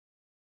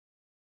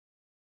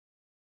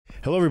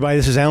Hello, everybody.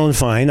 This is Alan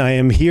Fine. I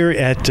am here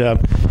at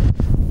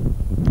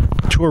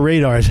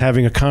TourRadar is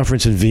having a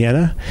conference in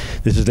Vienna.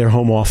 This is their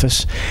home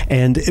office.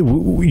 And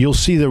you'll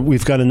see that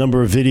we've got a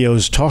number of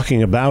videos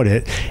talking about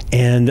it.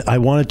 And I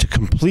wanted to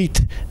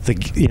complete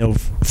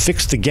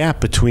fix the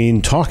gap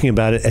between talking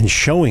about it and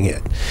showing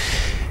it.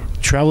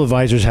 Travel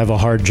advisors have a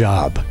hard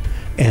job.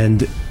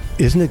 And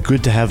isn't it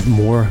good to have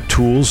more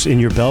tools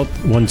in your belt,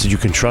 ones that you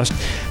can trust?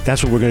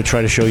 That's what we're going to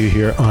try to show you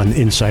here on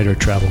Insider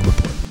Travel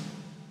Report.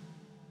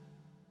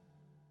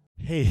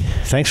 Hey,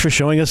 thanks for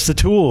showing us the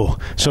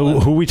tool. So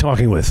who are we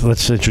talking with?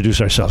 Let's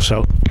introduce ourselves.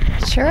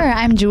 Sure,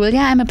 I'm Julia.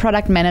 I'm a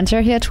product manager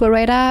here at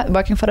TourRadar,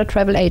 working for the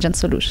travel agent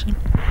solution.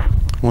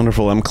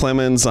 Wonderful. I'm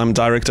Clemens. I'm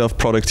director of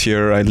product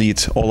here. I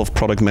lead all of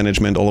product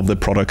management, all of the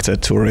product at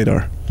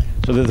TourRadar.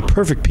 So they're the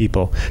perfect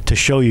people to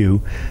show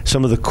you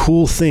some of the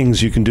cool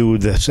things you can do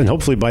with this. And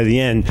hopefully by the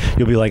end,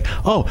 you'll be like,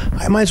 oh,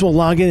 I might as well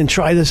log in and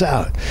try this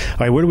out. All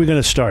right, where are we going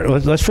to start?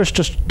 Let's first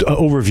just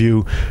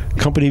overview.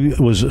 Company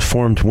was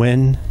formed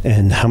when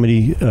and how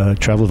many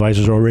travel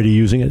advisors are already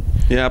using it?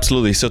 Yeah,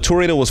 absolutely. So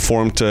TourRadar was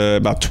formed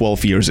about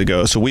 12 years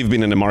ago. So we've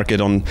been in the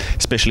market,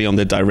 especially on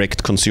the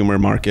direct consumer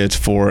market,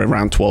 for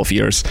around 12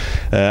 years.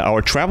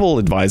 Our travel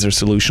advisor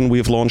solution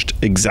we've launched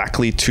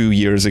exactly 2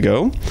 years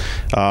ago.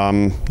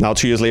 Now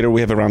 2 years later, we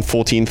have around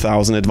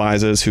 14,000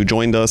 advisors who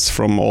joined us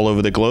from all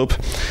over the globe.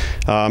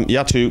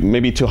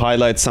 To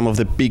highlight some of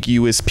the big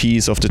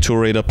USPs of the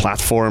TourRadar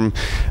platform.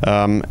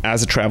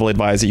 As a travel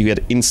advisor, you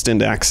get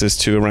instant access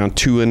to around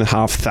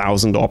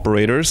 2,500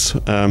 operators.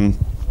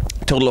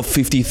 Total of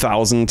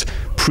 50,000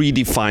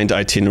 predefined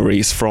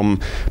itineraries from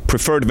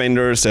preferred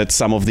vendors that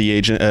some of the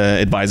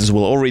advisors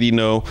will already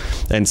know,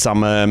 and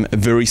some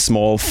very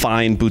small,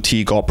 fine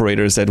boutique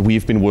operators that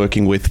we've been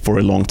working with for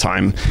a long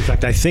time. In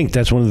fact, I think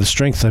that's one of the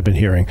strengths I've been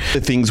hearing. The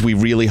things we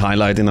really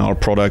highlight in our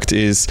product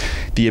is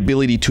the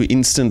ability to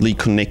instantly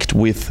connect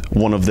with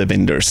one of the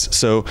vendors.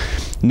 So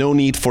no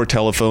need for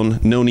telephone,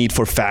 no need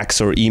for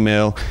fax or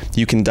email.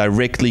 You can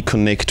directly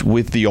connect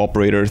with the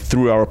operator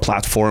through our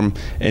platform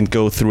and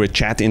go through a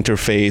chat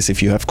interface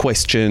if you have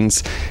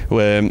questions.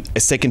 A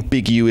second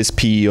big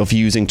USP of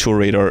using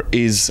TourRadar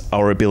is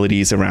our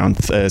abilities around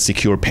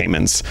secure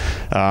payments.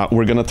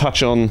 We're going to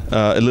touch on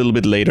a little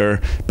bit later,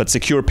 but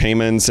secure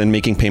payments and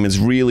making payments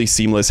really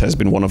seamless has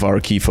been one of our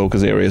key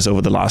focus areas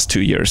over the last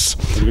 2 years.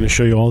 We're going to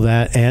show you all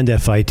that and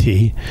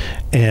FIT,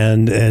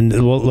 and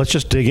well, let's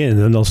just dig in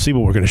and they'll see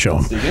what we're going to show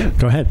them.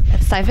 Go ahead.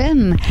 Let's dive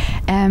in.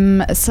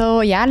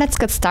 Let's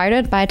get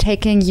started by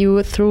taking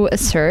you through a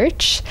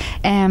search.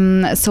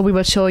 So we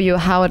will show you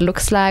how it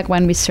looks like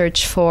when we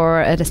search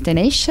for a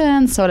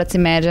destination. So let's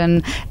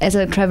imagine as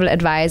a travel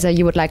advisor,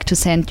 you would like to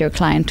send your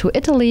client to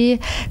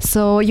Italy.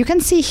 So you can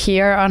see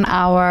here on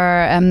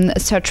our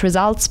search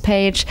results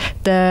page,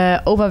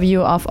 the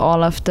overview of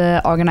all of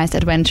the organized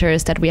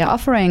adventures that we are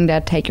offering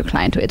that take your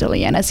client to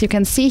Italy. And as you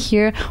can see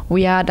here,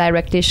 we are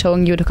directly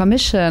showing you the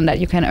commission that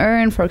you can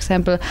earn. For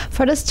example,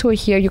 for this tour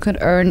here, you can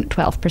earn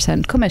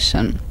 12%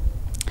 commission.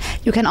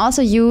 You can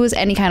also use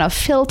any kind of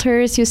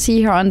filters you see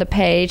here on the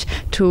page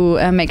to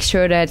make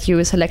sure that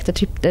you select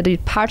the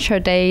departure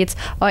dates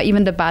or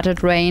even the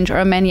budget range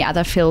or many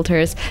other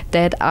filters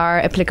that are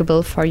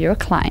applicable for your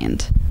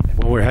client.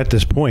 When we're at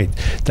this point,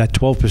 that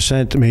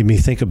 12% made me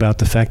think about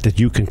the fact that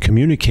you can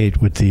communicate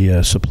with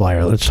the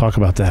supplier. Let's talk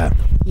about that.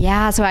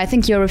 Yeah, so I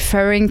think you're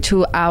referring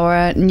to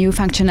our new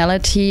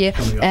functionality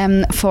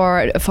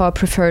for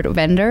preferred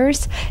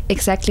vendors.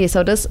 Exactly.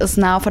 So this is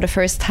now for the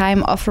first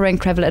time offering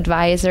travel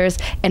advisors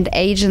and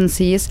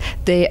agencies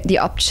the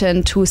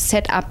option to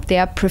set up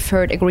their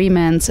preferred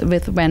agreements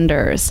with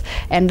vendors.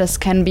 And this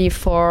can be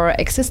for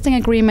existing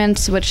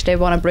agreements which they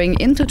want to bring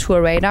into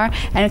TourRadar,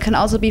 and it can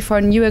also be for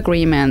new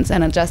agreements,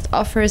 and it just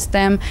offers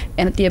them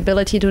and the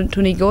ability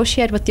to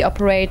negotiate with the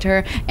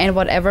operator, and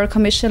whatever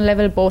commission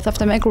level both of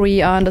them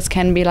agree on. This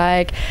can be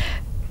like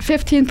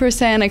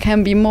 15%, it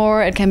can be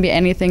more, it can be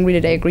anything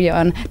really they agree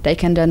on. They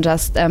can then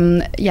just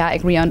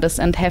agree on this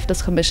and have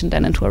this commission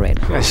then in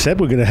TourRadar. I said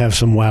we're going to have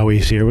some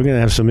wowies here. We're going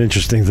to have some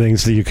interesting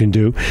things that you can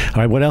do. All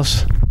right, what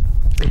else?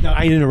 No,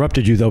 I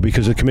interrupted you though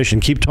because of the commission.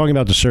 Keep talking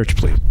about the search,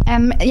 please.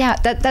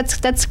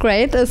 That's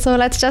great. So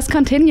let's just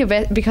continue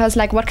because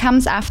like what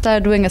comes after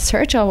doing a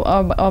search or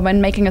when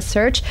making a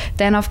search,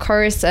 then of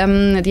course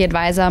the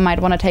advisor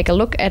might want to take a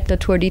look at the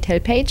tour detail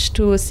page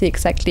to see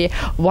exactly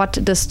what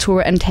this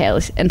tour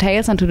entails and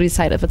to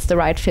decide if it's the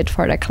right fit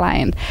for the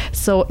client.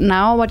 So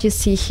now what you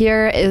see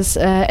here is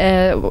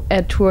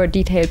a tour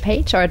detail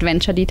page or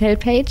adventure detail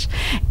page,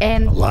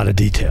 and a lot of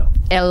detail.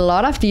 A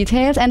lot of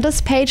details, and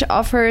this page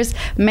offers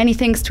many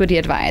things to the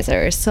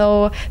advisor.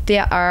 So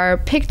there are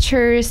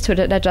pictures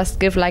that just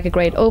give like a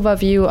great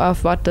overview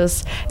of what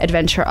this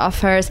adventure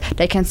offers.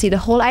 They can see the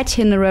whole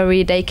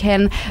itinerary. They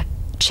can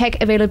check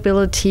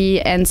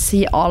availability and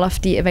see all of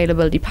the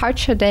available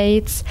departure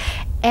dates.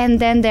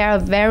 And then there are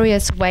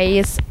various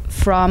ways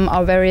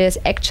various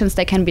actions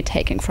they can be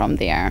taken from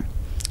there.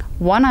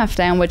 One of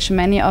them, which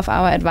many of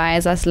our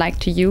advisors like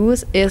to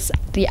use, is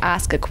the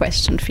Ask a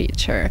Question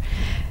feature.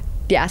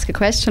 the Ask a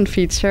Question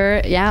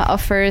feature,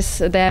 offers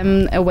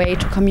them a way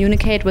to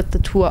communicate with the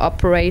tour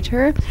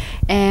operator.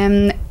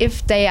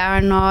 If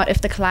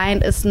the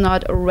client is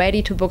not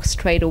ready to book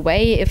straight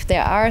away, if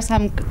there are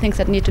some things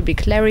that need to be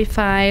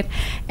clarified,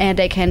 and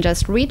they can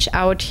just reach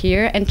out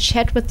here and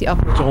chat with the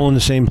operator. It's all on the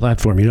same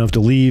platform. You don't have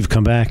to leave,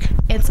 come back.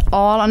 It's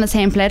all on the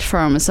same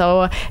platform.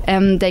 So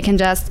they can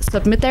just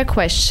submit their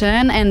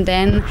question, and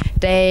then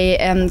they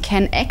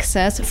can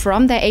access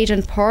from their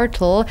agent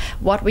portal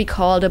what we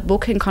call the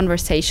booking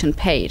conversation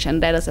page.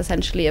 And that is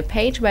essentially a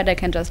page where they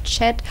can just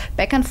chat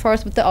back and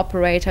forth with the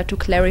operator to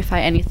clarify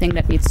anything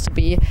that needs to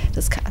be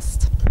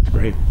discussed.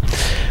 Great.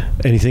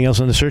 Anything else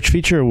on the search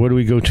feature, or what do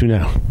we go to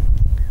now?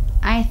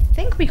 I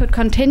think we could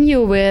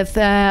continue with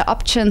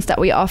options that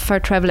we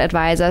offer travel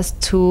advisors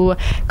to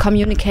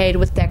communicate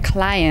with their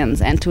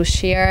clients and to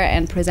share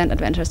and present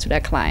adventures to their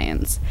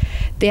clients.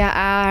 There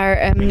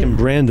are... they can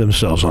brand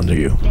themselves under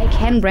you. They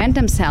can brand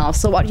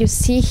themselves. So what you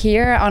see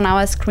here on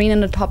our screen in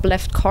the top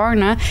left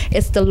corner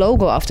is the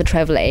logo of the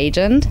travel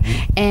agent.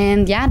 Mm-hmm.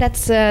 And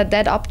that's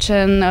that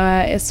option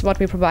is what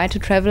we provide to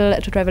travel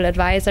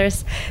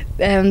advisors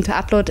to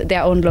upload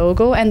their own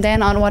logo. And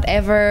then on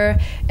whatever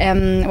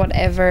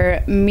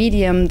medium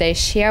they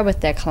share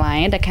with their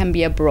client, that can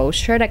be a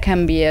brochure, that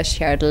can be a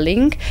shared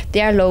link,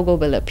 their logo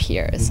will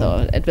appear. Mm-hmm.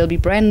 So it will be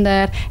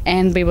branded,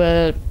 and we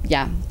will,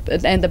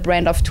 and the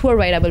brand of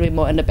TourRadar will be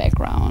more in the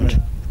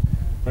background.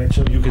 Right,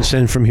 so you can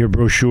send from here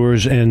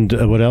brochures and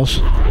what else?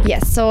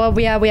 Yes, so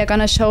we are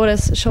going to show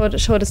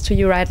this to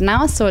you right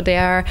now. So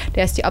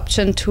there's the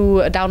option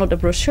to download a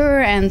brochure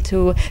and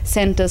to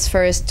send this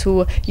first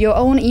to your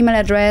own email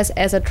address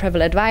as a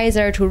travel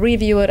advisor to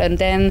review it and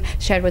then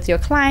share it with your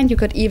client. You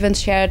could even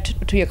share it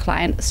to your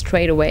client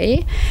straight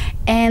away.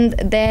 And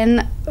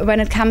then when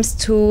it comes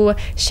to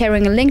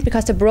sharing a link,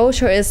 because the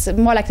brochure is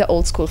more like the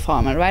old school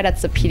format, right?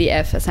 That's the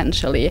PDF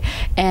essentially.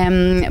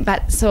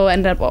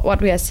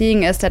 What we are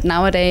seeing is that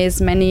nowadays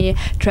many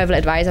travel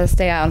advisors,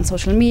 they are on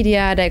social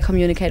media, they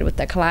communicate with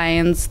their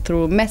clients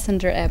through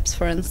messenger apps,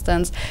 for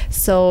instance.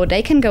 So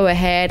they can go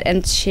ahead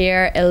and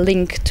share a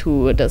link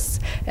to this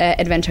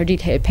adventure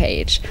detail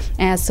page.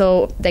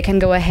 So they can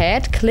go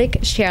ahead, click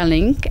share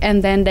link,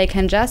 and then they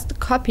can just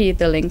copy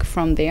the link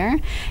from there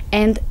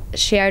and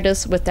share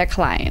this with their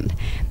client.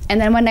 And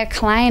then when their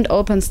client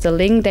opens the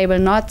link, they will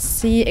not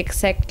see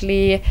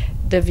exactly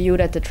the view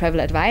that the travel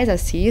advisor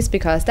sees,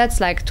 because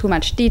that's like too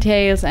much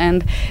details,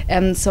 and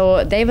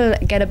so they will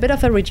get a bit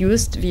of a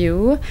reduced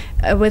view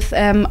with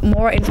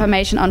more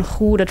information on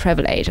who the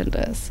travel agent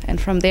is. And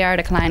from there,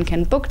 the client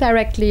can book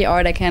directly,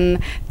 or they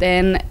can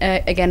then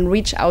again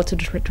reach out to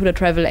the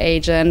travel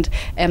agent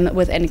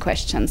with any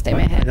questions they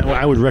may have. Now,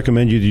 I would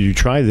recommend you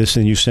try this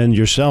and you send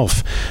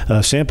yourself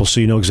samples so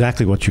you know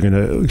exactly what you're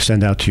going to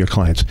send out to your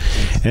clients.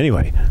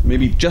 Anyway.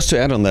 Maybe just to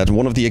add on that,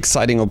 one of the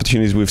exciting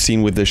opportunities we've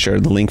seen with the share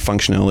the link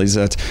functionality is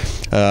that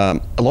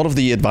a lot of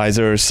the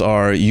advisors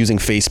are using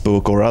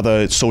Facebook or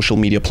other social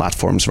media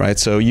platforms, right?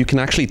 So you can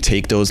actually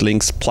take those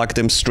links, plug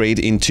them straight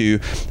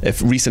into a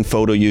recent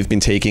photo you've been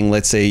taking,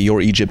 let's say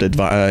your Egypt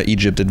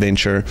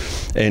adventure,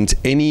 and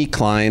any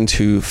client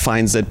who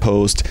finds that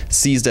post,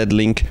 sees that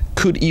link,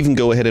 could even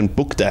go ahead and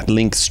book that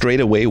link straight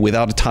away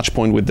without a touch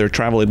point with their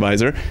travel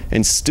advisor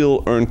and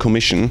still earn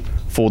commission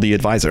for the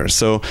advisor.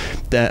 So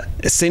that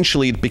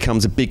essentially it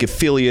becomes a big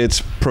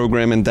affiliate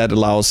program, and that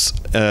allows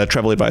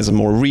travel advisors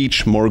more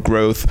reach, more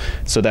growth.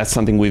 So that's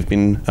something we've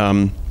been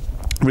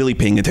really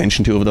paying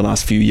attention to over the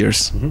last few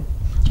years. Mm-hmm.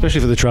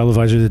 Especially for the travel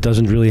advisor that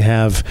doesn't really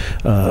have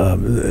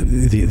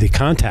the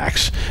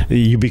contacts.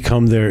 You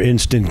become their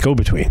instant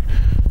go-between.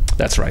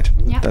 That's right.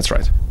 Yeah. That's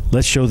right.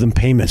 Let's show them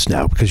payments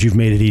now, because you've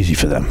made it easy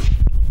for them.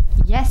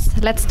 Yes,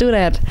 let's do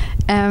that.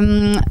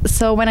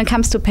 So when it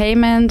comes to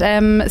payment,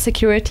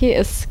 security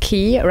is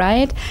key,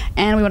 right?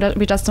 And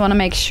we just want to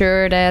make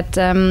sure that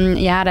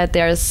that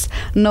there's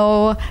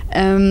no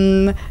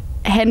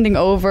handing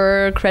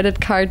over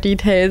credit card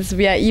details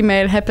via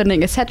email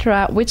happening,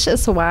 etc., which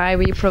is why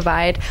we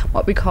provide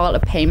what we call a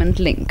payment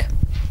link.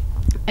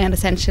 And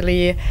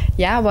essentially,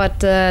 what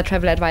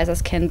travel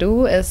advisors can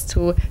do is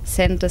to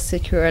send a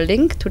secure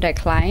link to their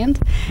client.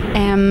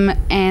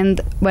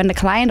 And when the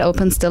client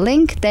opens the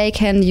link, they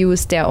can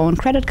use their own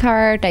credit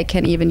card, they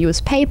can even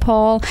use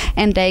PayPal,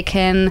 and they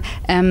can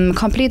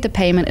complete the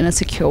payment in a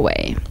secure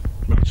way.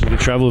 So the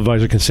travel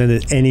advisor can send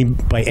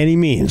it by any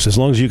means, as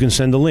long as you can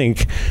send a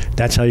link.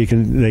 That's how they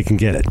can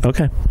get it.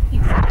 Okay.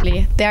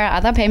 Exactly. There are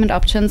other payment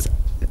options.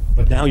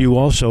 But now you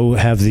also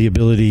have the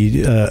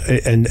ability,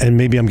 and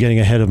maybe I'm getting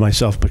ahead of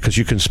myself, because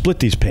you can split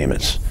these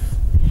payments.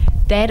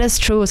 That is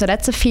true. So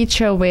that's a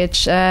feature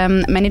which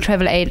many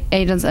travel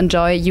agents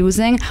enjoy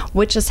using,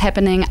 which is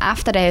happening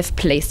after they have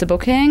placed the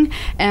booking.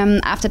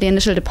 After the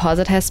initial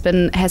deposit has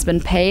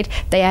been paid,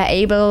 they are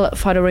able,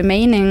 for the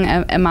remaining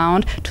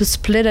amount, to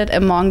split it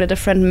among the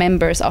different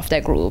members of their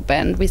group.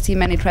 And we see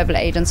many travel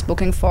agents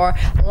booking for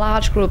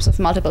large groups of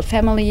multiple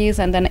families,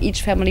 and then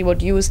each family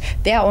would use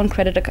their own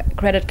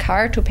credit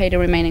card to pay the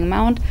remaining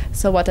amount.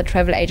 So what the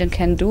travel agent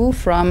can do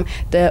from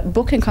the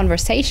booking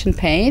conversation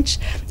page,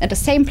 at the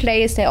same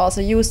place, they also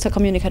also use to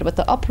communicate with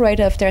the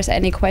operator if there's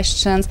any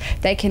questions.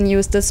 They can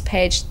use this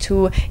page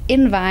to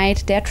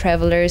invite their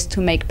travelers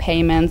to make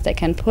payments. They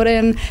can put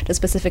in the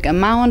specific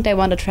amount they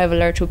want a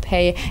traveler to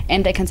pay,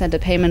 and they can send a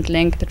payment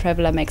link. The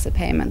traveler makes a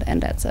payment,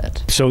 and that's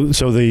it. So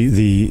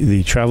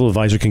the travel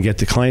advisor can get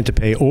the client to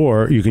pay,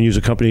 or you can use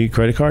a company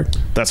credit card?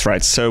 That's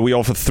right. So we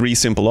offer 3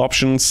 simple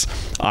options.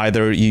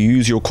 Either you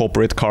use your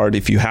corporate card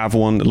if you have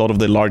one. A lot of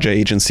the larger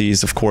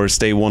agencies, of course,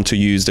 they want to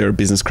use their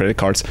business credit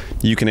cards.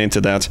 You can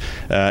enter that.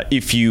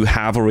 If you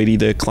have already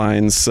the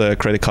client's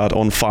credit card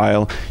on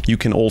file, you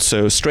can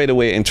also straight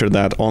away enter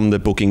that on the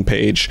booking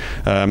page.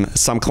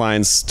 Some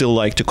clients still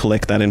like to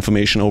collect that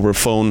information over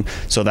phone,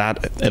 so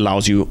that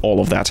allows you all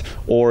of that.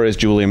 Or, as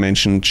Julia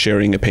mentioned,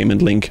 sharing a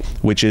payment link,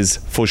 which is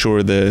for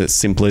sure the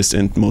simplest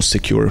and most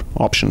secure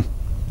option.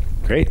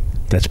 Great.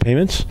 That's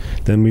payments.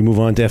 Then we move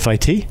on to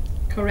FIT.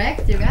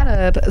 Correct, you got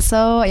it.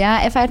 So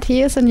yeah, FIT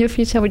is a new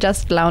feature we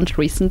just launched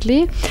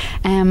recently,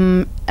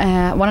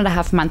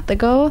 1.5 months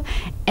ago,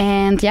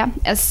 and yeah,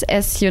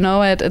 as you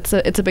know, it's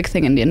a big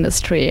thing in the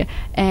industry,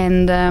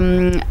 and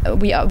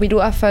we do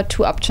offer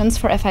 2 options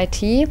for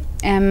FIT.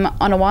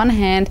 On the one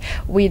hand,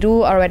 we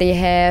do already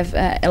have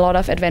a lot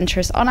of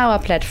adventures on our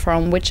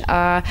platform, which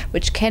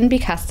can be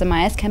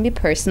customized, can be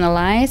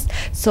personalized.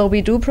 So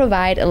we do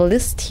provide a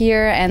list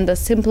here and a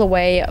simple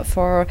way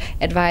for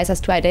advisors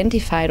to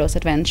identify those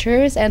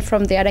adventures. And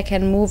from there they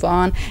can move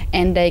on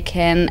and they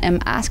can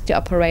ask the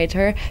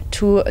operator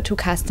to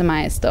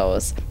customize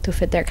those to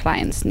fit their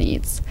clients'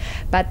 needs.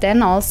 But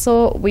then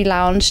also we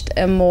launched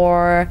a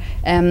more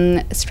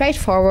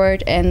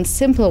straightforward and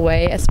simple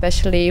way,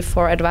 especially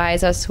for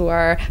advisors who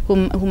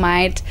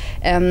might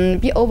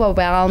be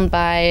overwhelmed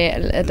by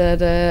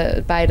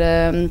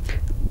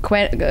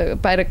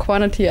the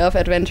quantity of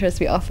adventures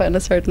we offer in a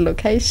certain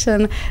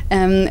location.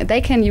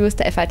 They can use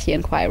the FIT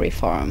inquiry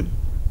form.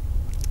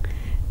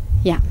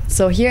 Yeah,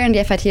 so here in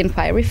the FIT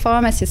inquiry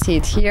form, as you see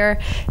it here,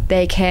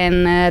 the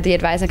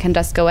advisor can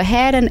just go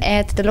ahead and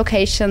add the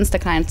locations the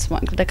clients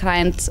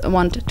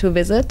want to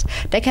visit.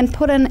 They can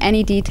put in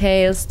any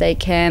details. They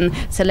can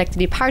select the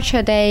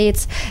departure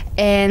dates,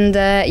 and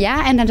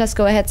then just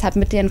go ahead,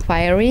 submit the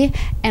inquiry.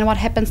 And what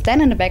happens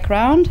then in the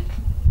background?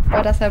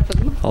 What does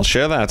happen? I'll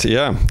share that.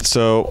 Yeah.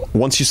 So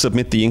once you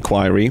submit the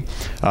inquiry,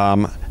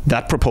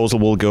 that proposal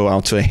will go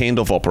out to a hand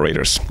of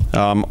operators,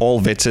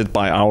 all vetted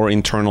by our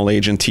internal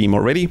agent team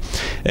already.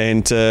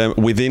 And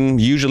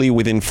usually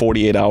within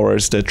 48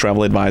 hours, the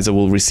travel advisor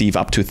will receive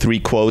up to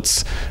 3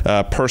 quotes,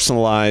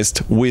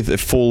 personalized with a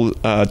full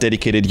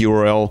dedicated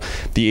URL.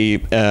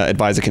 The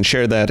advisor can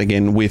share that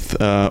again with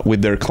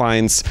their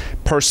clients,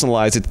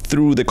 personalize it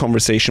through the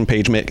conversation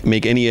page,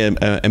 make any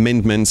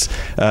amendments,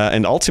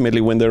 and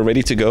ultimately when they're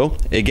ready to go,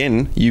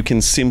 again, you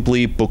can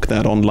simply book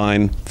that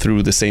online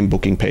through the same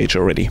booking page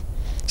already.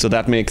 So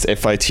that makes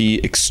FIT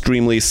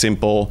extremely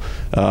simple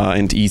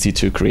and easy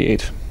to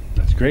create.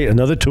 That's great.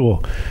 Another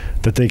tool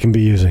that they can be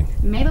using.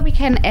 Maybe we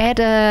can add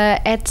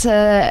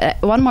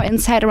one more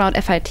insight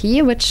around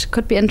FIT, which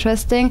could be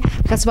interesting,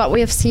 because what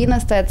we have seen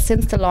is that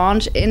since the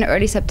launch in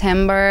early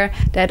September,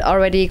 that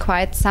already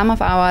quite some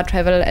of our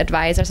travel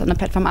advisors on the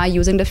platform are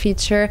using the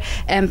feature,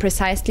 and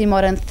precisely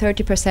more than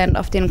 30%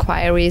 of the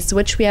inquiries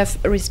which we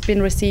have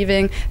been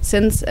receiving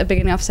since the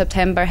beginning of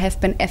September have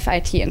been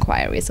FIT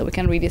inquiries. So we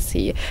can really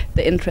see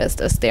the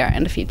interest is there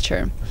in the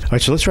feature. All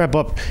right, so let's wrap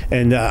up.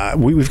 And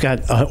we've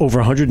got over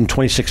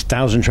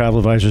 126,000 travel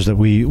advisors that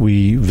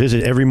we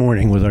visit every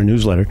morning with our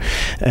newsletter,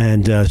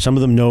 and some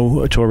of them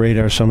know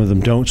TourRadar, some of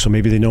them don't. So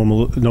maybe they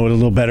know it a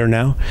little better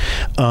now.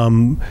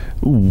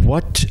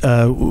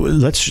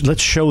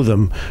 Let's show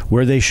them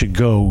where they should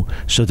go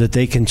so that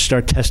they can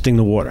start testing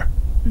the water.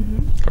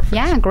 Mm-hmm.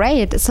 Yeah,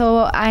 great.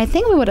 So I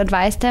think we would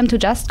advise them to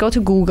just go to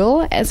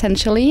Google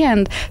essentially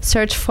and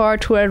search for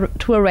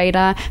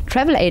TourRadar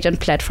travel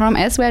agent platform,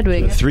 as we're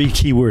doing. So 3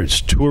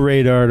 keywords: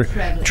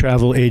 TourRadar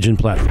travel agent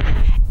platform.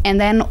 And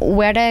then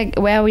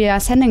where we are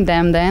sending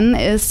them then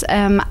is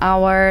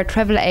our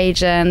travel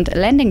agent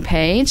landing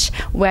page,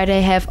 where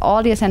they have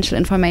all the essential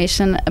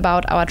information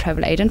about our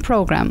travel agent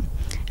program.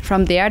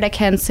 From there, they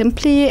can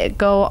simply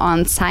go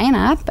on sign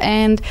up,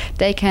 and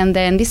they can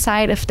then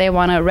decide if they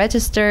want to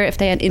register. If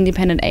they're an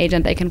independent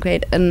agent, they can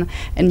create a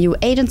new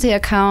agency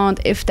account.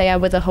 If they are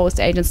with a host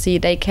agency,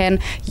 they can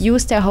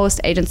use their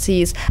host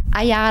agency's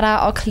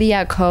IATA or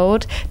CLIA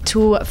code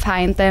to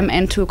find them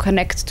and to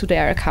connect to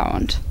their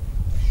account.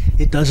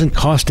 It doesn't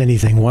cost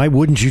anything. Why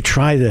wouldn't you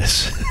try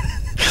this?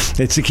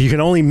 You can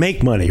only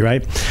make money,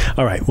 right?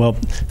 All right. Well,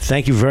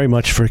 thank you very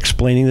much for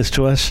explaining this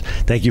to us.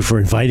 Thank you for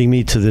inviting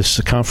me to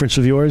this conference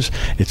of yours.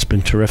 It's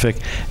been terrific,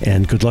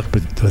 and good luck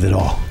with it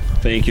all.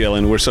 Thank you,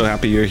 Alan. We're so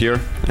happy you're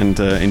here, and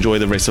enjoy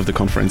the rest of the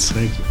conference.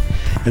 Thank you.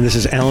 And this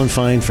is Alan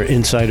Fine for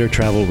Insider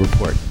Travel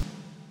Report.